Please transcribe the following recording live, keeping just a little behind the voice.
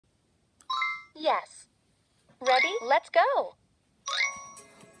Yes. Ready? Let's go.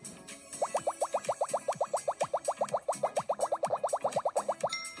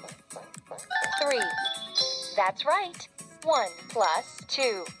 3. That's right. 1 plus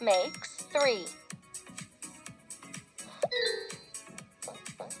 2 makes 3.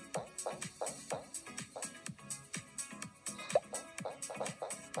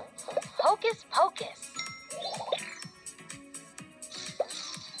 Hocus pocus.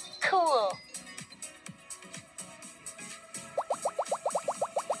 Cool.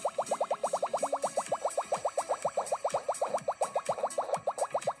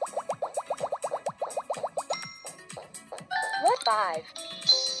 What 5?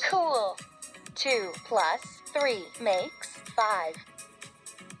 Cool. 2 plus 3 makes 5.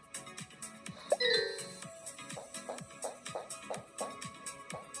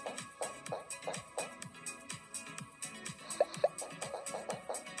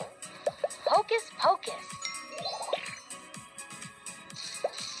 Hocus pocus.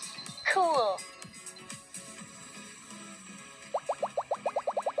 Cool.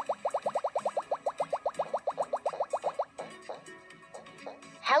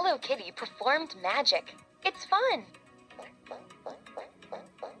 Hello Kitty performed magic. It's fun.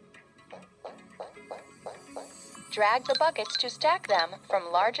 Drag the buckets to stack them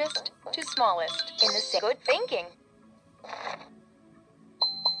from largest to smallest in the same. Good thinking.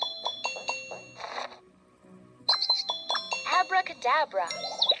 Abracadabra.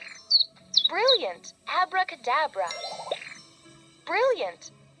 Brilliant. Abracadabra.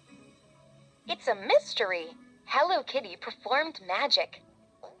 Brilliant. It's a mystery. Hello Kitty performed magic.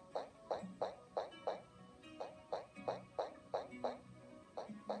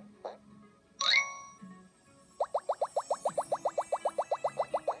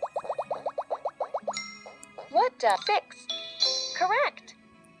 What 6? Correct.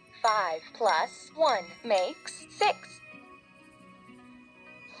 5 plus 1 makes 6.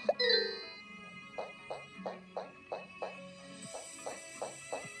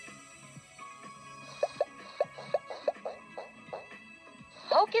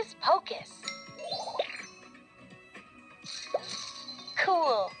 Hocus pocus.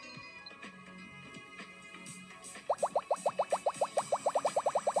 Cool.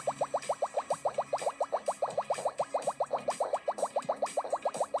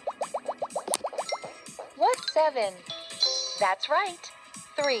 What 7? That's right.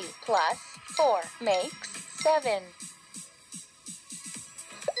 3 plus 4 makes 7.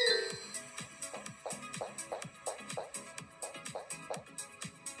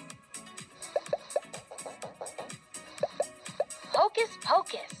 Hocus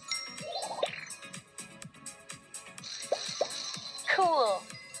pocus. Cool.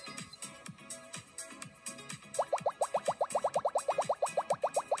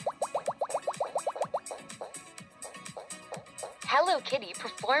 Hello Kitty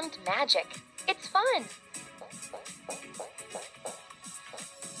performed magic. It's fun.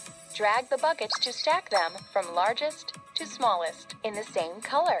 Drag the buckets to stack them from largest to smallest in the same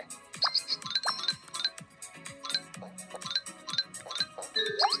color.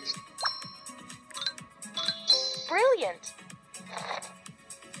 Brilliant.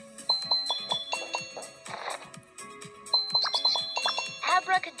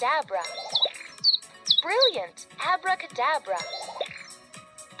 Abracadabra. Brilliant. Abracadabra.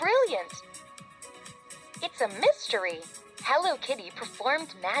 Brilliant. It's a mystery. Hello Kitty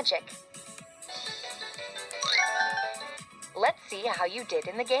performed magic. Let's see how you did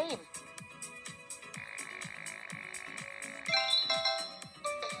in the game.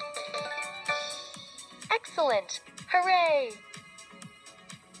 Excellent! Hooray!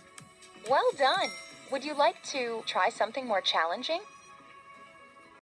 Well done! Would you like to try something more challenging?